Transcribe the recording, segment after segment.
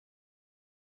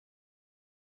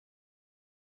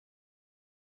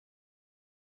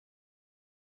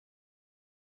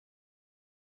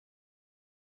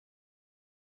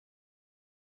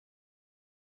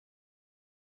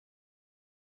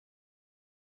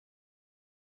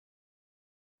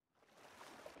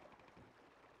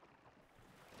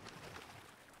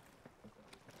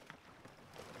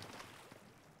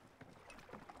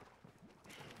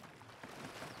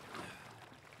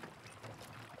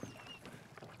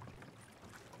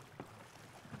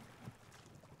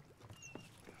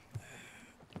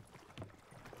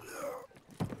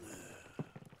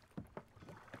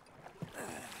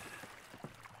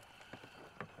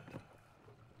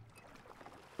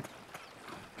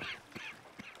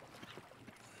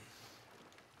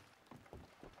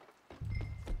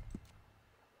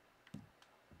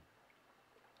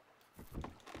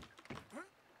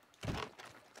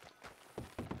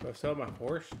Do I sell my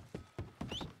horse?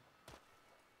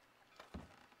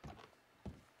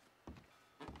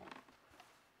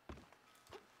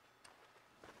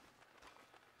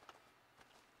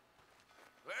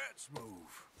 Let's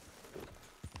move.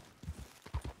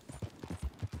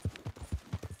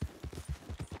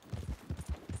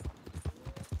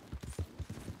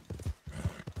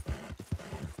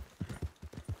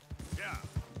 Yeah.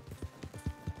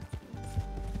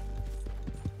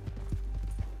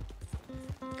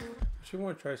 I should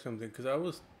want to try something because I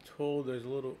was told there's a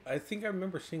little. I think I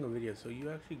remember seeing a video. So you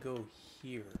actually go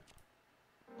here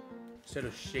instead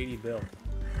of Shady Bell.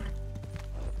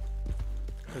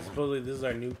 Because supposedly this is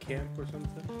our new camp or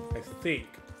something. I think.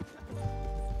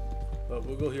 But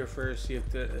we'll go here first, see if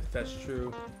that's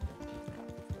true.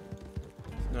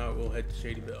 If not, we'll head to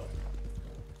Shady Bell.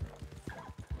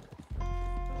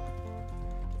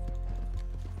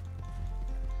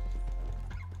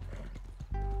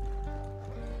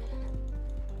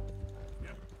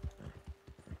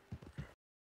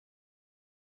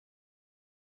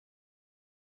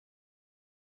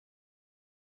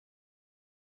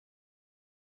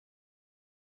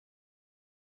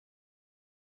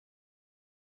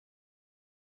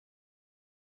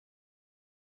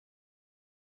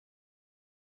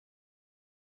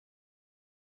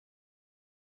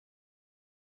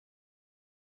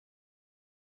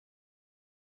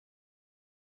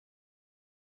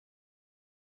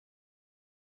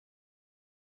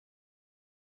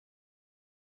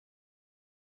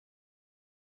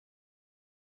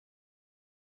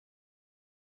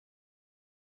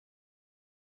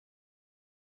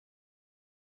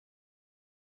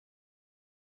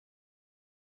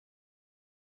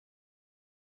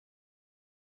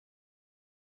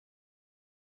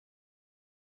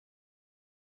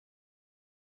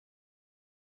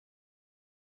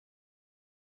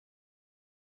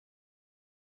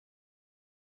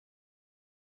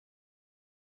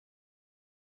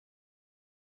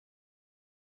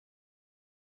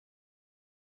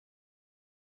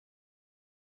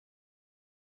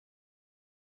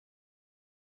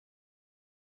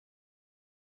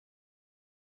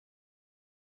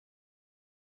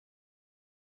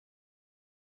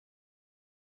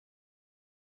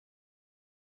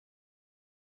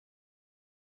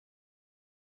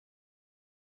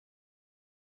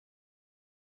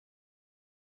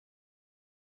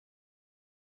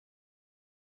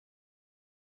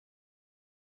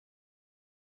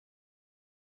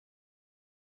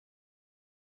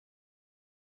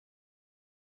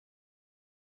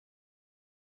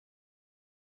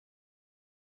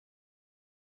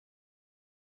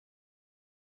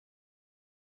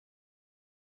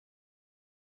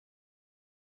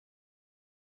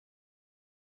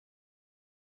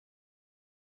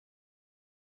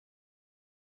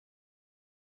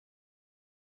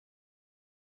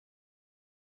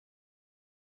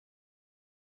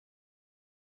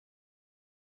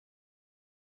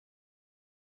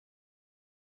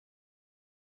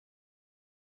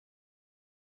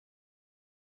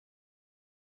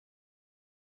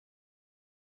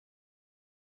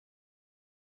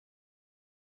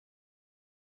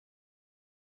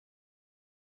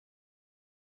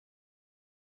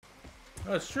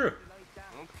 Oh, it's true.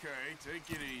 Okay, take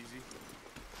it easy.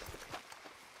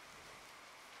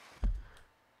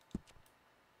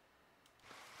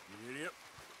 Get up.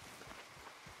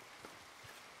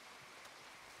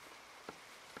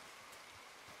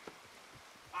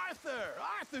 Arthur!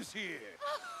 Arthur's here!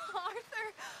 Oh,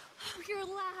 Arthur! Oh, you're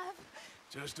alive.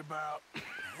 Just about.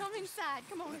 Come inside.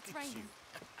 Come on, it's raining.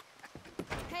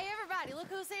 Hey, everybody, look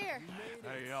who's here.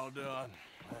 How y'all doing?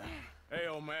 Hey,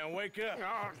 old man, wake up.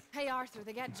 Hey, Arthur,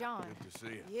 they got John. Good to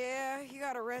see you. Yeah, he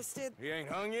got arrested. He ain't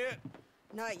hung yet?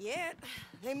 Not yet.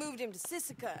 They moved him to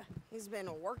Sisika. He's been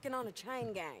working on a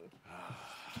chain gang.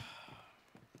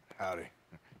 Howdy.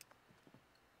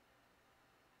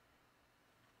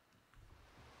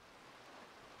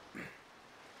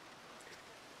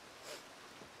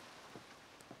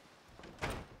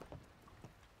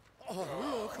 Oh,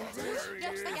 look who's this.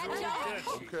 Yes, they got John.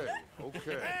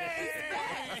 Okay.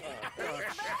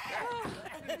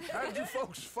 How did you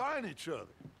folks find each other?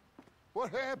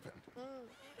 What happened?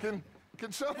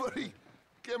 Can somebody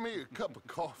get me a cup of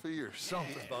coffee or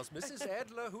something? It was Mrs.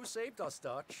 Adler who saved us,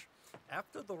 Dutch.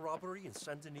 After the robbery in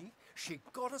Saint Denis, she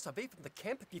got us away from the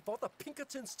camp before the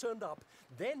Pinkertons turned up.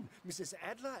 Then Mrs.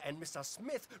 Adler and Mr.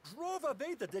 Smith drove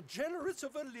away the degenerates who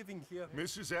were living here.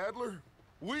 Mrs. Adler,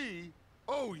 we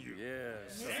owe you.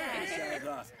 Yes.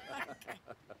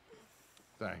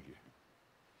 Thank you.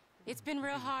 It's been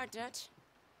real hard, Dutch.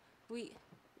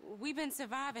 We've been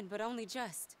surviving, but only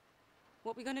just.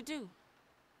 What we gonna do?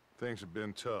 Things have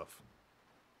been tough.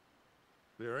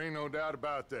 There ain't no doubt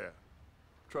about that.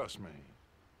 Trust me.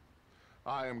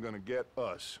 I am gonna get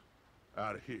us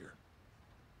out of here.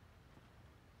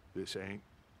 This ain't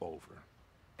over.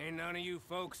 Ain't none of you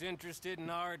folks interested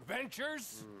in our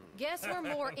adventures? Guess we're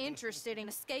more interested in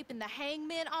escaping the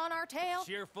hangmen on our tail.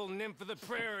 Cheerful nymph of the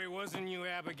prairie, wasn't you,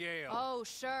 Abigail? Oh,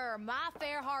 sure. My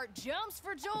fair heart jumps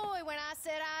for joy when I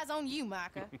set eyes on you,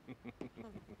 Micah.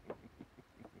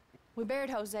 We buried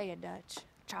Hosea, Dutch.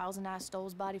 Charles and I stole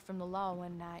his body from the law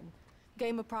one night and gave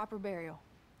him a proper burial.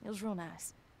 It was real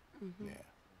nice. Yeah.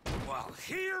 Well,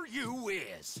 here you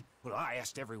is. Well, I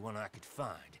asked everyone I could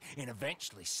find, and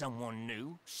eventually someone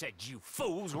new said you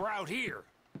fools were out here.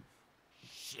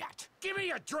 Shit. Give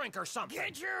me a drink or something.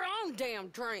 Get your own damn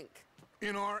drink.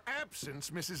 In our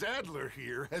absence, Mrs. Adler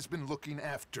here has been looking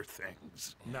after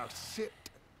things. Now sit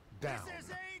down. This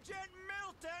is Agent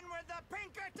Milton with the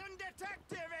Pinkerton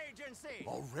Detective Agency.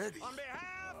 Already? On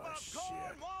behalf of shit.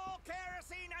 Cornwall,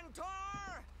 Kerosene, and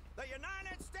Tar, the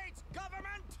United States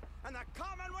government, and the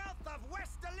Commonwealth of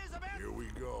West Elizabeth. Here we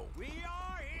go. We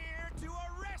are here to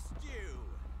arrest you.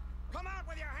 Come out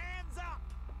with your hands up.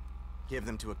 Give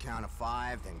them to a count of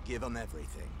 5, then give them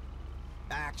everything.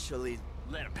 Actually,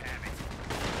 Let him have it.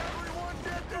 Everyone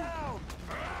get down!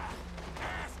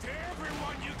 Asked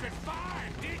everyone you could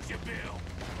find, did you, Bill?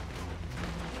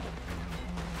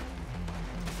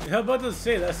 How about to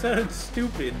say that sounded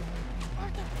stupid?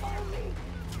 Arthur, follow me.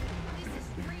 This is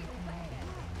real bad.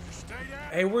 Stay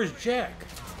down. Hey, where's Jack?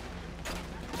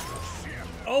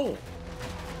 Oh.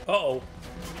 Uh-oh.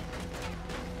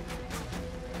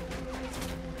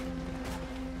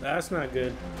 That's not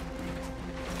good.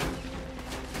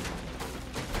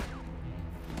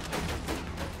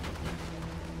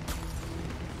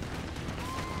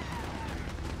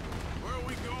 Where are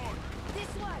we going?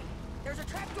 This way. There's a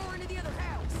trapdoor into the other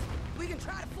house. We can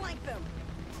try to flank them.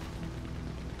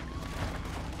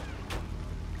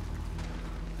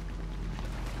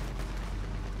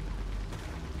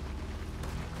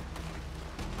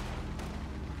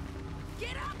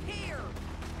 Get up here!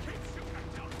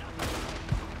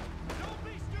 Don't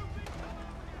be stupid.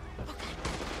 Okay,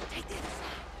 take the other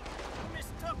side.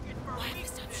 Mistook it for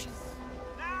weakness.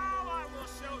 Now I will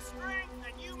show strength,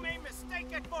 and you may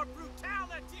mistake it for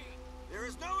brutality. There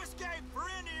is no escape for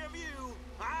any of you.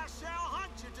 I shall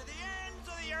hunt you to the ends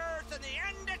of the earth and the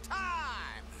end of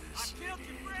time. I killed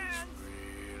your friends.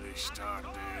 Really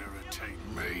starting to irritate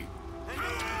me. And you know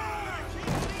I keep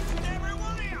each and every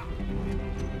one of you.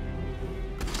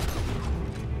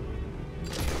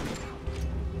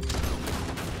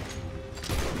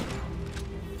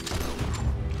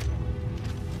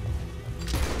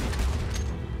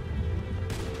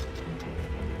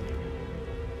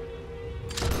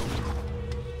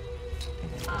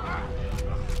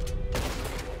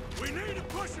 We need to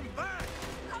push him back.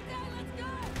 Okay, let's go.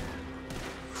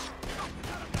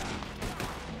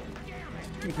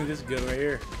 This is good right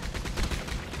here.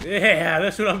 Yeah,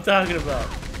 that's what I'm talking about.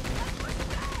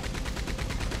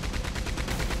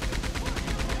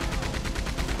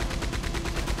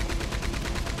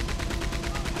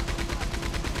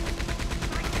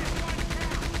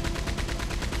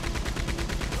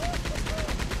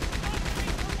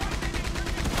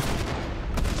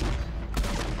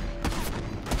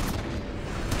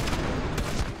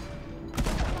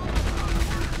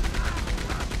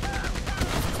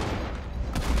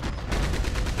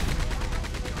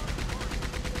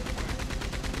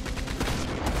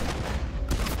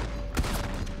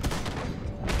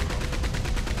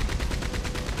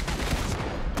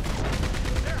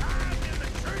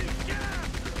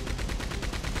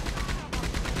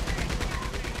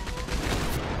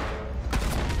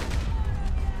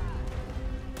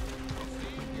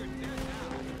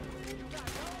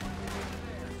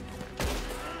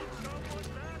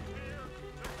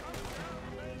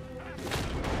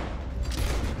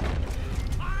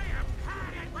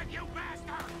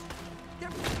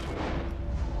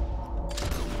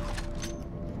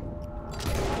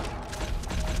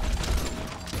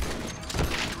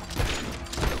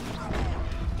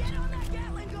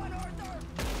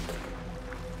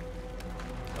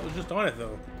 Just on it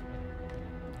though.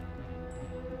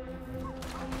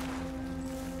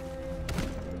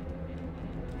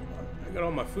 I got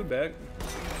all my food back.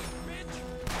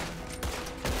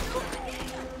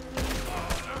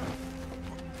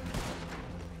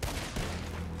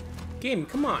 Game,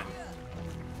 come on.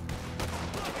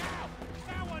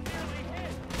 That one nearly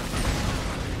hit.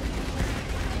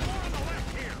 More on the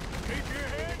left here. Keep your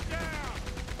head down.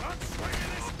 I'm swinging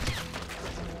this.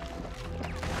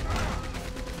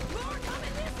 More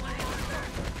coming this way, Arthur!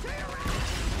 To your right!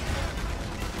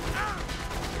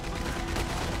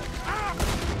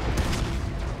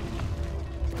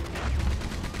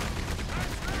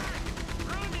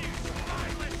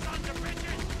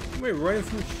 I'm here running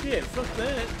from shit. Fuck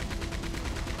that.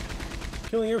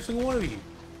 Killing every single one of you.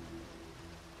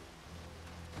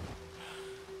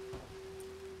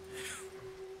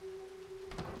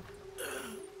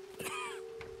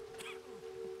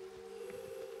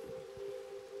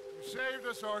 You saved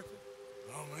us, Arthur.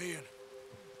 Oh, me and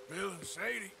Bill and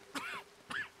Sadie.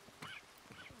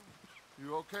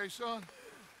 You okay, son?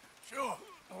 Sure.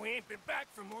 We ain't been back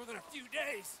for more than a few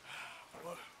days.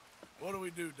 What do we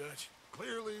do, Dutch?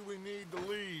 Clearly, we need to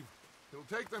leave. It'll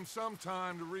take them some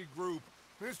time to regroup.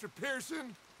 Mr.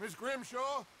 Pearson, Miss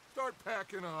Grimshaw, start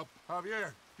packing up.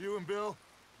 Javier, you and Bill,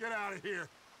 get out of here.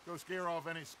 Go scare off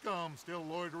any scum still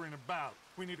loitering about.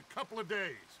 We need a couple of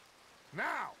days.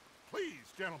 Now,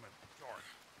 please, gentlemen. Sure.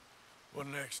 What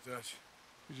next, Dutch?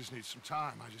 We just need some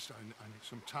time. I need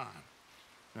some time.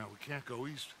 Now, we can't go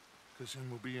east, because then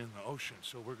we'll be in the ocean,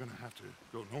 so we're gonna have to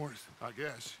go north, I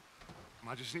guess.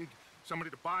 I just need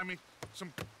somebody to buy me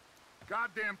some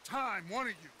goddamn time, one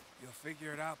of you. You'll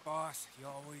figure it out, boss. You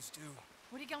always do.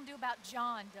 What are you gonna do about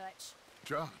John, Dutch?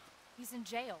 John? He's in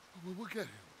jail. We'll get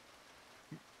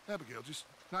him. Abigail, just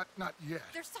not yet.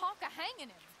 There's talk of hanging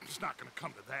him. It's not gonna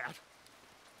come to that.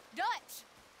 Dutch!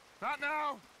 Not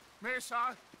now, Miss.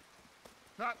 Not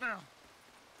now.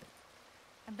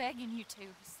 I'm begging you to.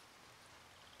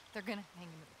 They're gonna hang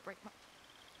him. It'll break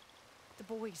the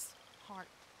boy's heart.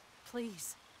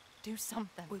 Please, do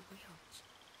something. We will.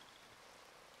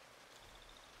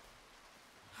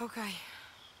 Okay.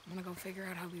 I'm gonna go figure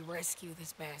out how we rescue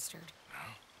this bastard.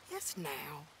 Now? Yes,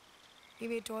 now. Meet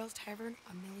me at Doyle's Tavern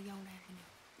on Million Avenue.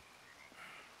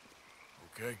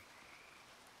 Okay.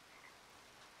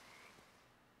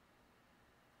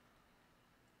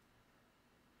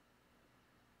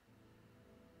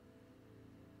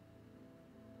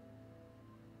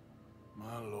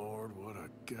 My lord, what a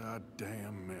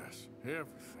goddamn mess.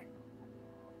 Everything.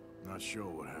 Not sure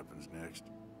what happens next.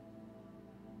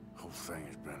 Whole thing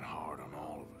has been hard on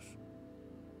all of us.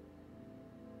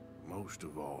 Most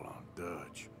of all on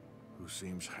Dutch, who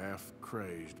seems half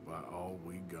crazed by all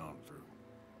we've gone through.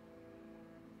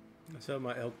 I sell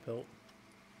my elk pelt.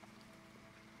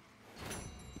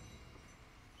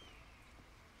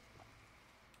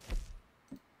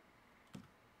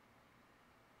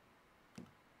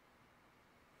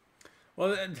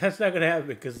 Well, that's not gonna happen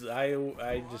because I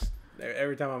just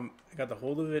every time I got the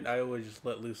hold of it, I always just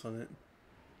let loose on it.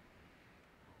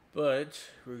 But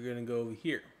we're gonna go over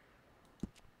here.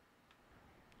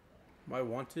 Am I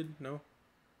wanted? No.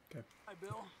 Okay. Hi,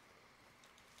 Bill.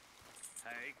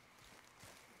 Hey.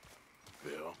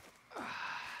 Bill.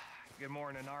 Good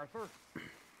morning, Arthur.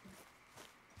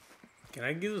 Can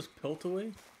I give this pelt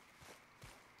away?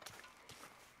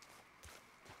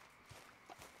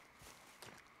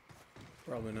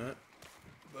 Probably not,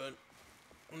 but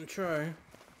I'm gonna try.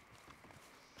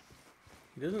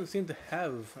 He doesn't seem to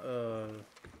have,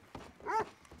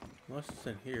 unless it's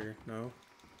in here, no.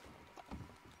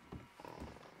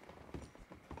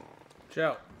 Watch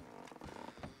out.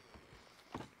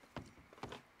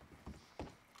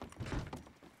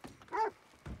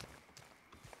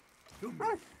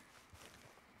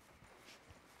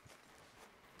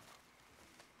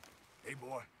 Hey,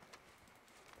 boy.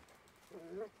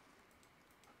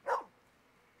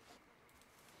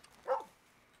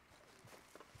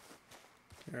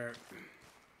 All right.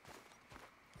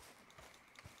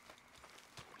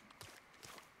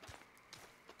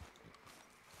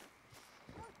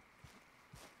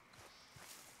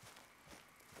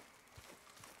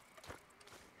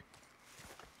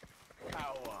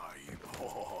 How are you,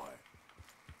 boy?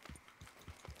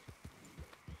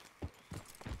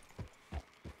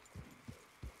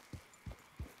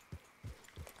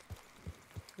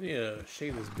 I need to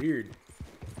shave his beard.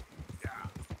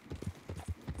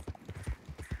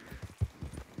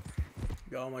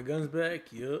 Got all my guns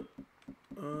back? Yup.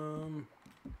 All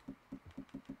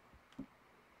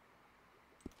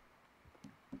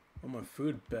my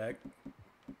food back.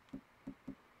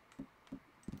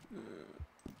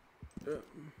 You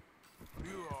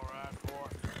all right, boy?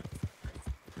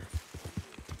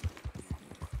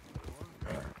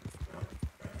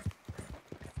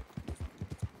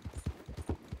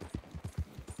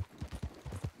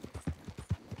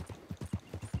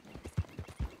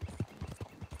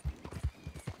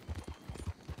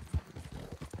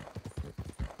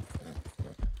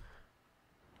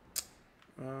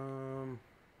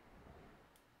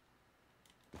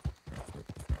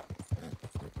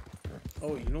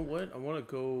 Oh, you know what? I want to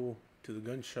go to the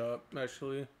gun shop,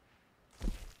 actually.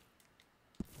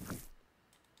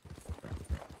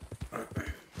 I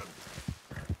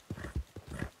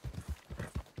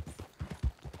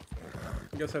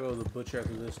guess I'll go to the butcher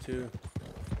after this, too.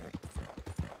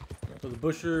 the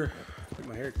butcher, get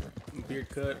my hair, beard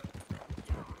cut.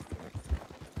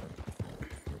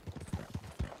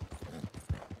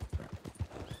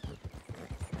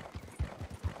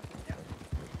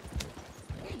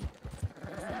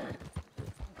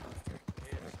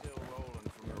 It's still rolling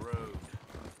from the road.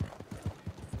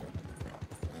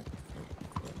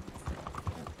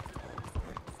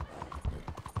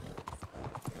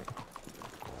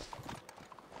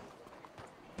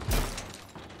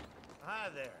 Hi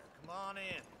there. Come on in.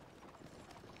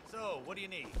 So, what do you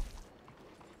need?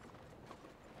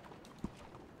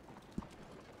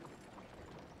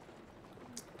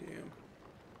 Damn.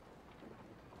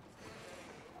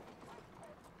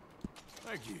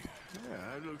 Thank you. Yeah,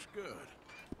 that looks good.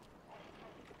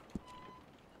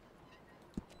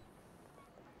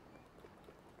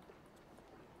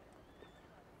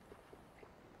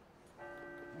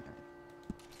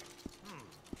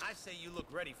 I say you look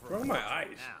ready for Where a are my lunch right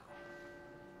eyes? now.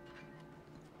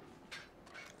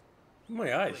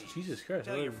 My eyes, Please, Jesus Christ,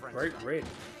 tell they're your friends bright about red.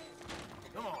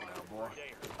 Come on now, boy.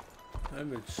 I've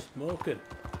been smoking.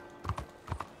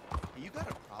 You got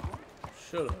a problem?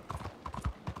 Shut up.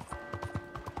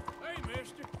 Hey,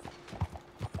 mister.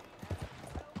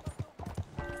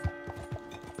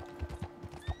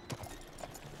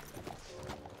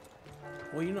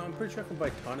 Well, you know, I'm pretty sure I can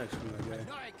buy tonics from that guy.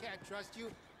 No, I can't trust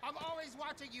you. I'm always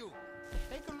watching you.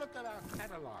 Take a look at our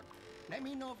catalog. Let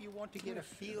me know if you want to get a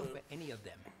feel for any of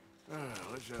them.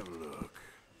 Let's have a look.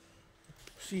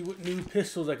 See what new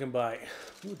pistols I can buy.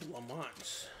 Ooh, the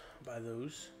Lamonts. Buy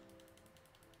those.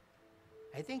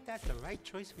 I think that's the right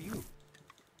choice for you.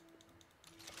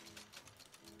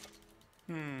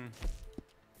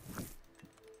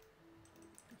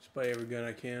 Just buy every gun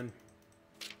I can.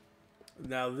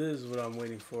 Now this is what I'm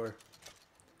waiting for.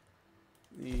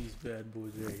 These bad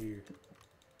boys right here.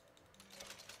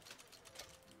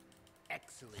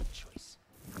 Excellent choice.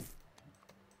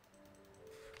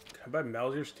 Can I buy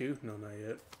Mausers too? No, not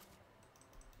yet.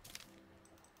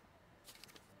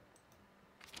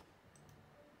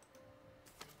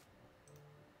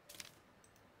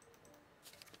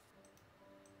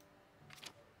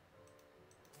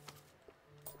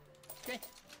 Okay.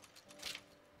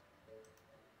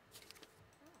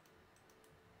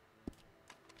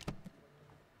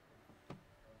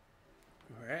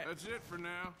 All right. That's it for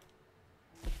now.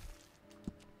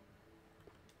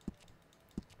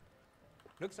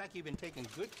 Looks like you've been taking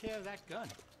good care of that gun.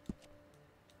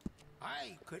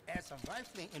 I could add some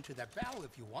rifling into the barrel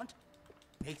if you want.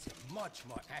 Makes it much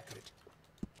more accurate.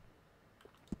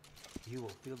 You will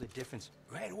feel the difference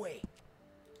right away.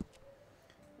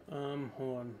 Hold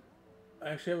on. I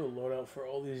actually have a loadout for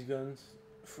all these guns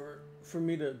for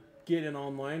me to get in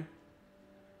online.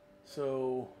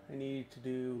 So I need to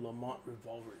do Lamont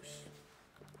revolvers.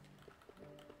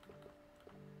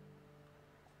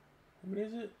 How many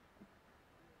is it?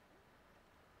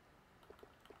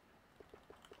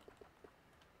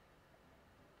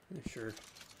 Yeah, sure.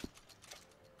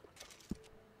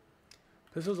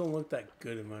 Pistols don't look that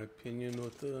good in my opinion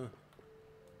with the...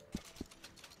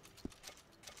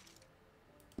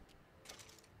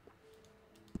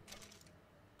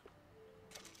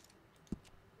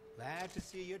 Glad to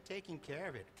see you're taking care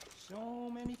of it. So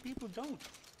many people don't.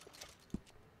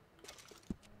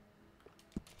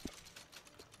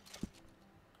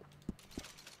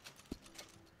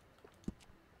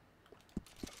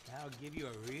 That'll give you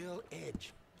a real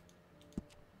edge.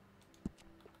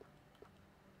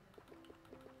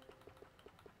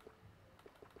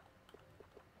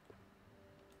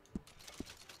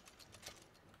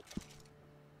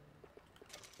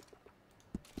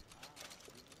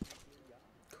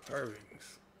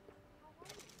 Carvings.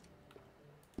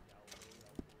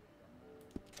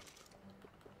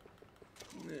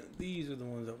 Yeah, these are the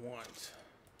ones I want.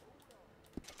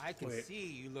 I can Wait. see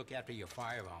you look after your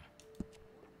firearm.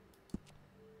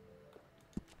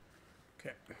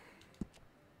 Okay.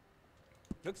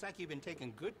 Looks like you've been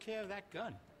taking good care of that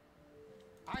gun.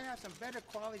 I have some better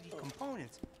quality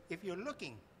components if you're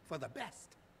looking for the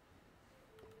best.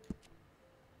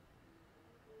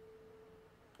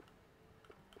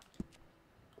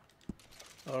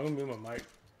 Oh, I'm gonna move my mic.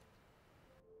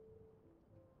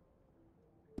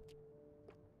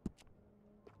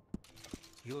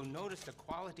 You'll notice the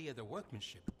quality of the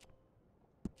workmanship.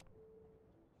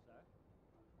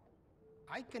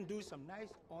 I can do some nice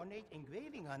ornate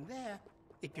engraving on there.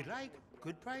 If you like,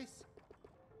 good price.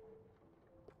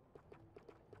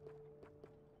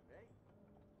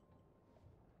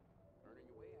 Earning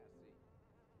your way, I see.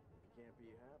 If you can't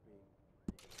be happy,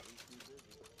 you're too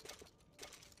busy.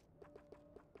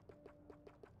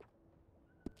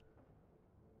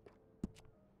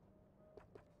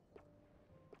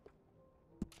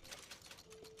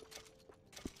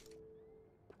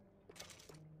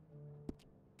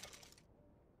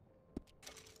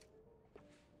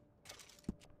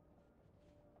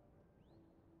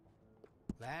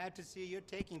 Glad to see you're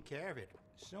taking care of it.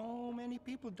 So many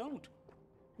people don't.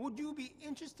 Would you be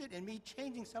interested in me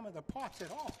changing some of the parts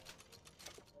at all?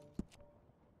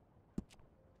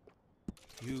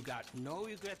 You got no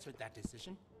regrets with that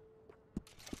decision?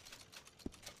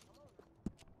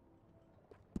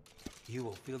 You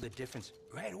will feel the difference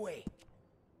right away.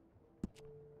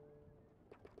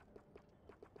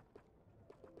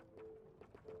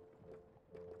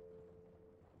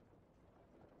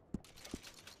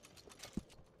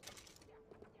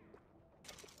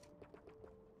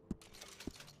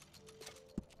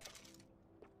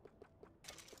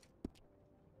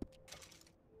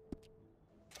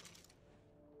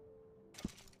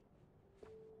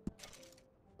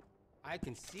 I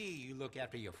can see you look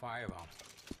after your firearm.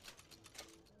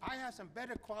 I have some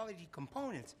better quality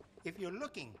components if you're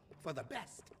looking for the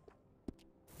best.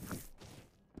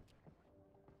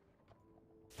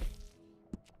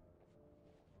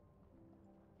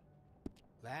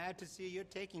 Glad to see you're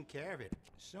taking care of it.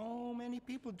 So many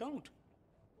people don't.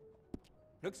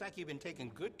 Looks like you've been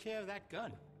taking good care of that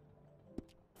gun.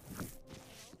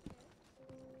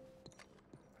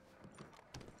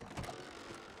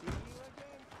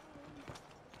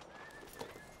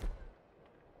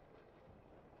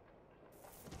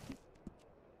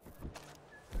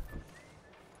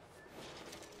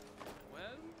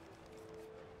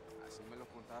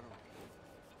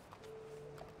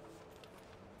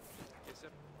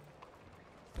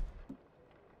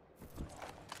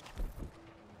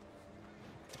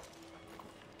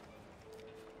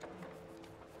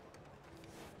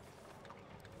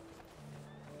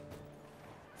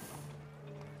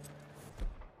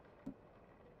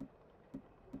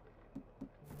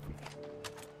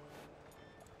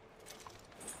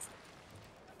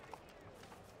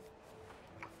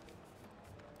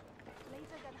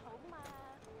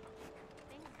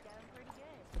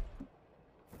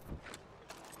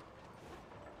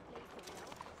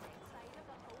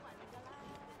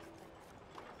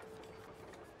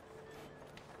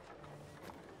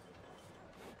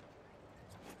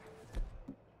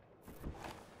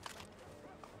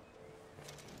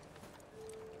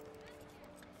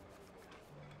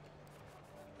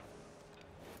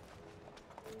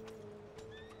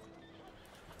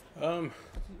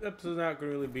 Episode's not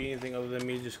gonna really be anything other than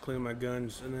me just cleaning my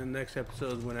guns, and then next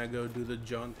episode is when I go do the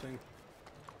John thing.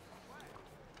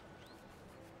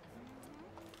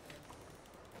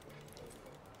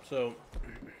 So,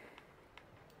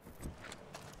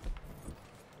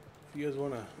 if you guys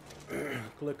wanna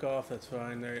click off, that's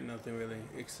fine. There ain't nothing really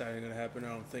exciting gonna happen, I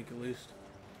don't think, at least.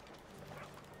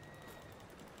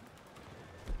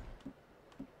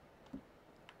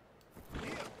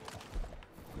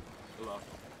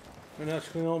 I'm not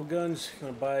cleaning all the guns.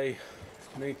 Gonna buy as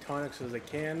many tonics as I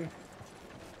can.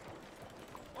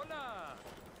 Hola.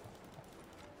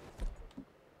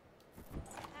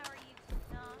 How are you,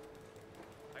 Tom?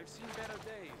 I've seen better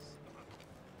days.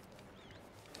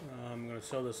 I'm gonna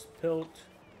sell this pilt.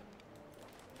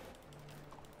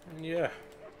 And yeah.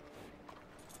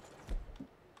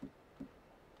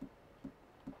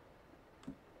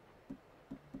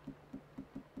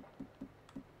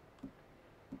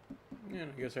 Yeah,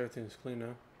 I guess everything's clean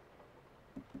now.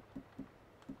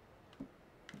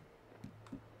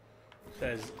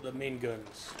 Says the main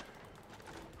guns.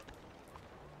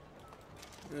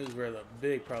 This is where the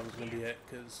big problem's gonna be at,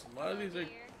 because a lot of these are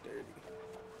dirty.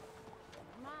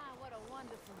 My, what a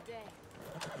wonderful day.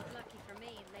 Lucky for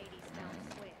me, ladies don't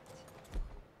sweat.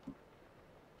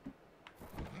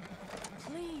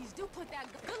 Please, do put that...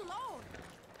 Good Lord!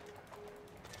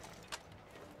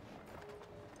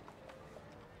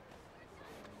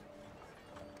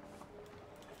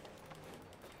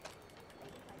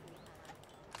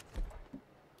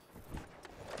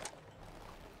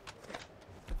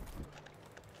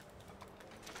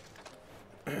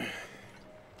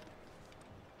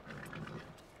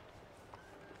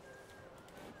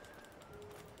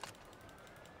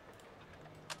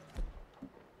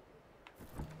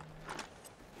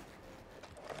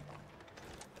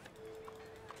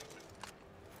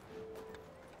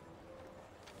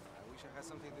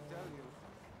 Something to tell you,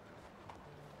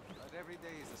 but every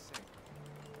day is the same.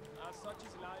 Such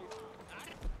is life.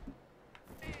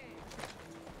 Hey,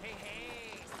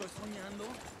 hey, estoy soñando.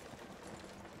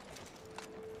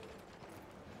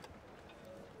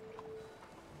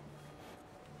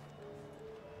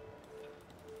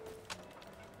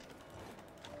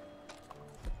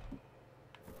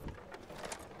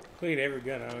 Clean every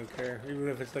gun, I don't care, even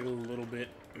if it's like a little bit.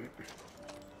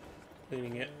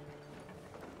 Cleaning it.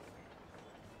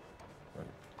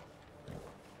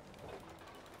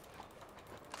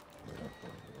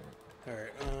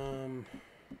 Alright, I don't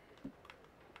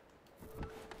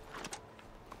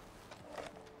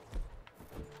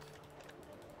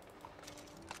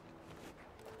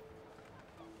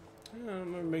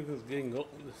remember making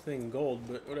this thing gold,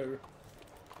 but whatever.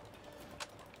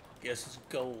 Guess it's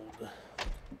gold.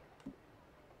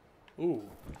 Ooh.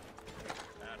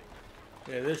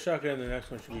 Yeah, this shotgun and the next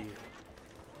one should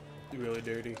be really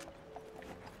dirty.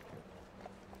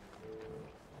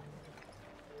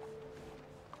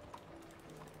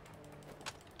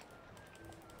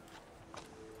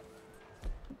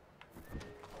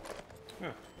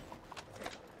 Huh.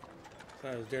 It's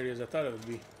not as dirty as I thought it would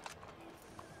be.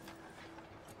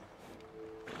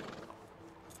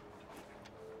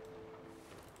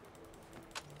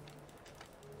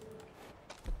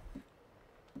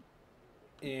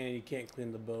 And you can't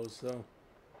clean the bows, so.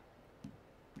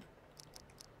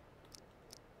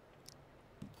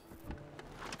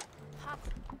 Pop.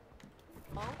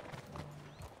 Oh.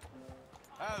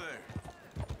 Hi there.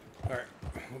 Alright,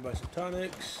 we'll buy some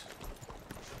tonics.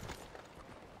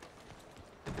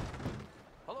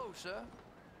 Hello, sir.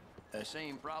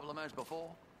 Same problem as before?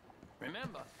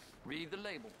 Remember, read the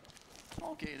label.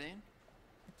 Okay, then.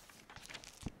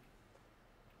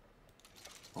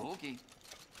 Okay.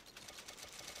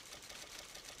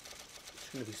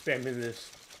 Gonna be spamming this.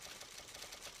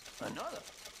 Another?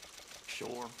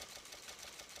 Sure.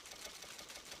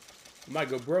 I might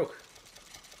go broke.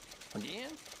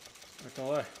 Again? Not gonna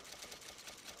lie.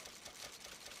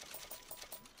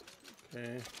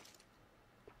 Okay.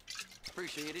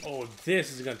 Appreciate it. Oh,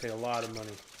 this is gonna take a lot of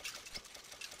money.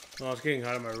 Oh, it's getting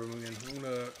hot in my room again. I'm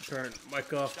gonna turn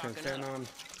mic off, turn fan on.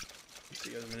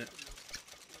 See you in a minute.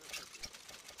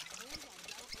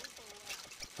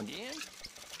 Again?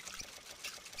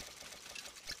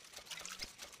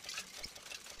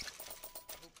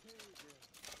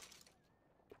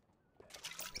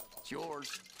 It's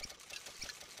yours.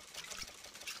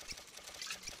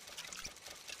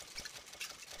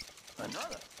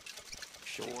 Another?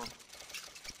 Sure.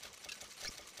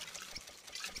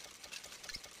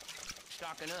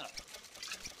 Stocking up.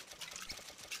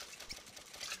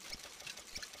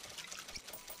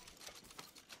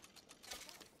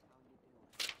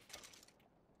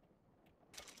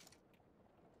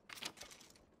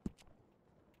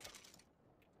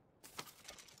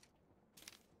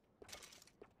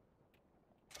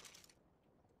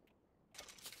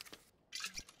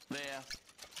 There.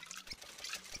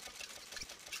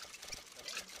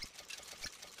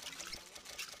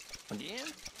 Again?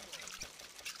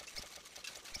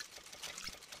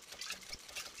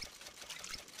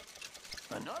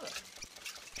 Another?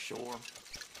 Sure.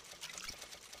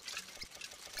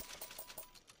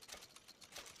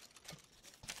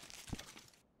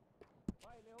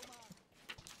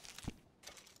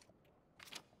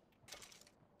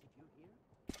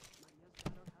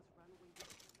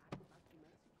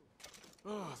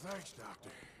 Oh, thanks, Doctor.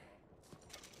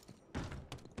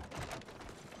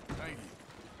 Thank you.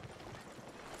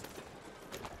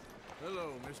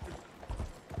 Hello, mister.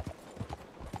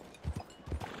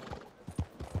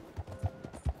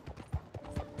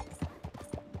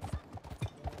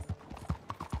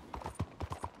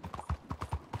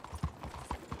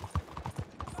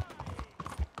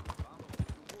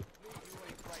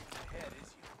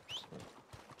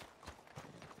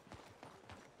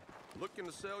 Looking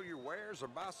to sell your wares or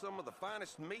buy some of the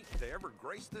finest meat to ever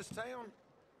grace this town?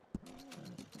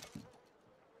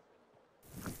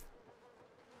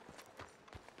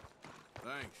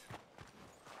 Thanks.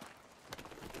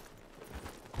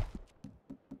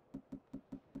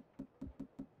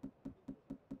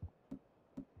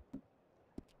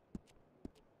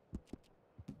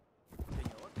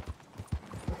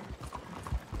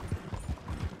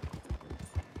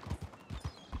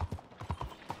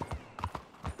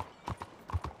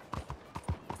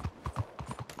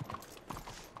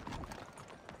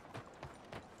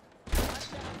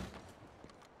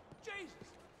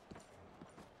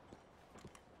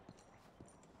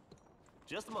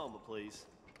 Just a moment, please.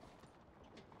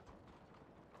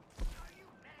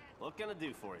 What can I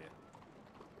do for you?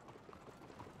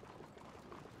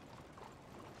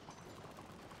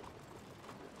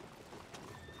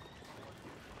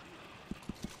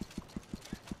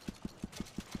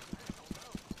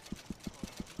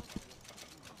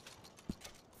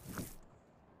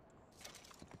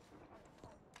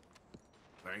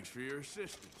 Thanks for your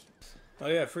assistance. Oh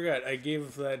yeah, I forgot. I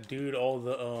gave that dude all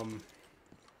the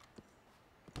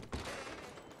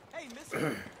Hey,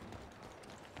 mister.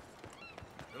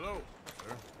 Hello,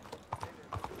 sir.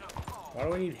 Why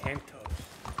do I need handcuffs?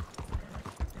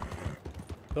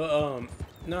 But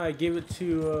no, I gave it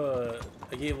to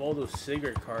I gave all those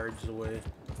cigarette cards away.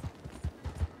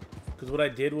 Cause what I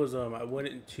did was I went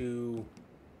into,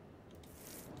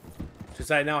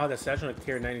 since I now have the statue on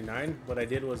tier 99, what I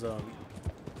did was I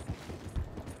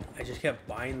just kept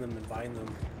buying them and buying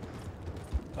them.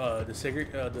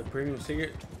 The premium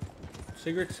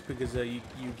cigarettes, because you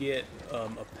get a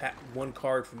pack, one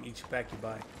card from each pack you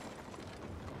buy.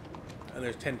 And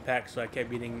there's 10 packs, so I kept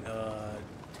getting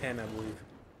 10, I believe.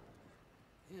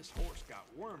 This horse got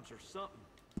worms or something.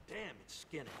 Damn, it's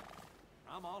skinny.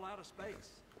 I'm all out of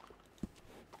space.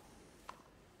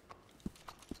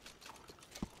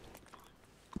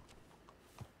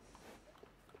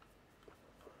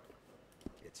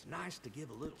 It's nice to give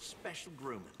a little special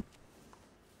grooming.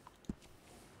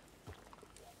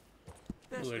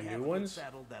 Best to have a good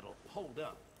saddle that'll hold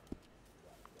up.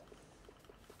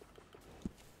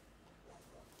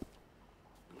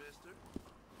 Mister?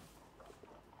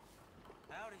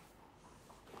 Howdy.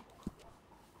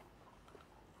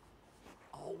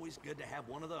 Always good to have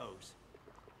one of those.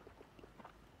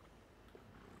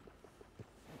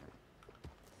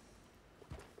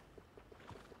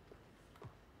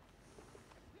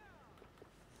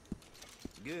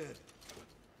 Good.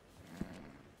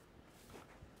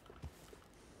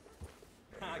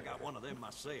 I got one of them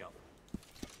myself.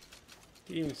 You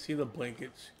can even see the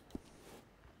blankets.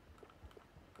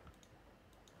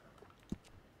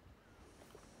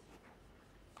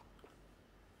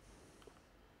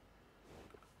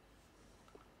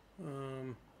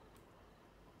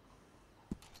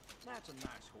 That's a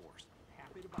nice horse.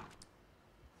 Happy to buy.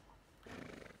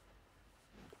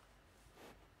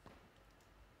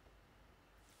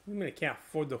 I mean, I can't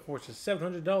afford the horse. It's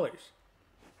 $700.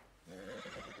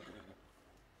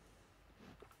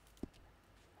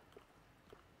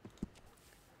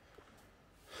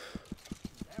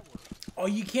 Oh,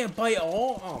 you can't buy it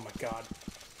all? Oh my god.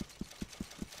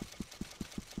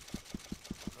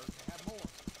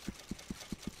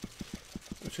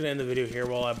 I'm just gonna end the video here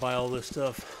while I buy all this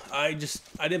stuff. I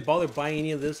didn't bother buying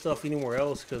any of this stuff anywhere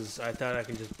else because I thought I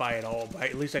could just buy it all. But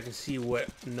at least I can see what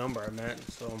number I'm at.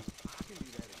 So,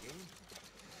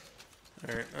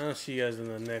 alright, I'll see you guys in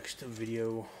the next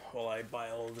video while I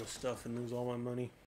buy all this stuff and lose all my money.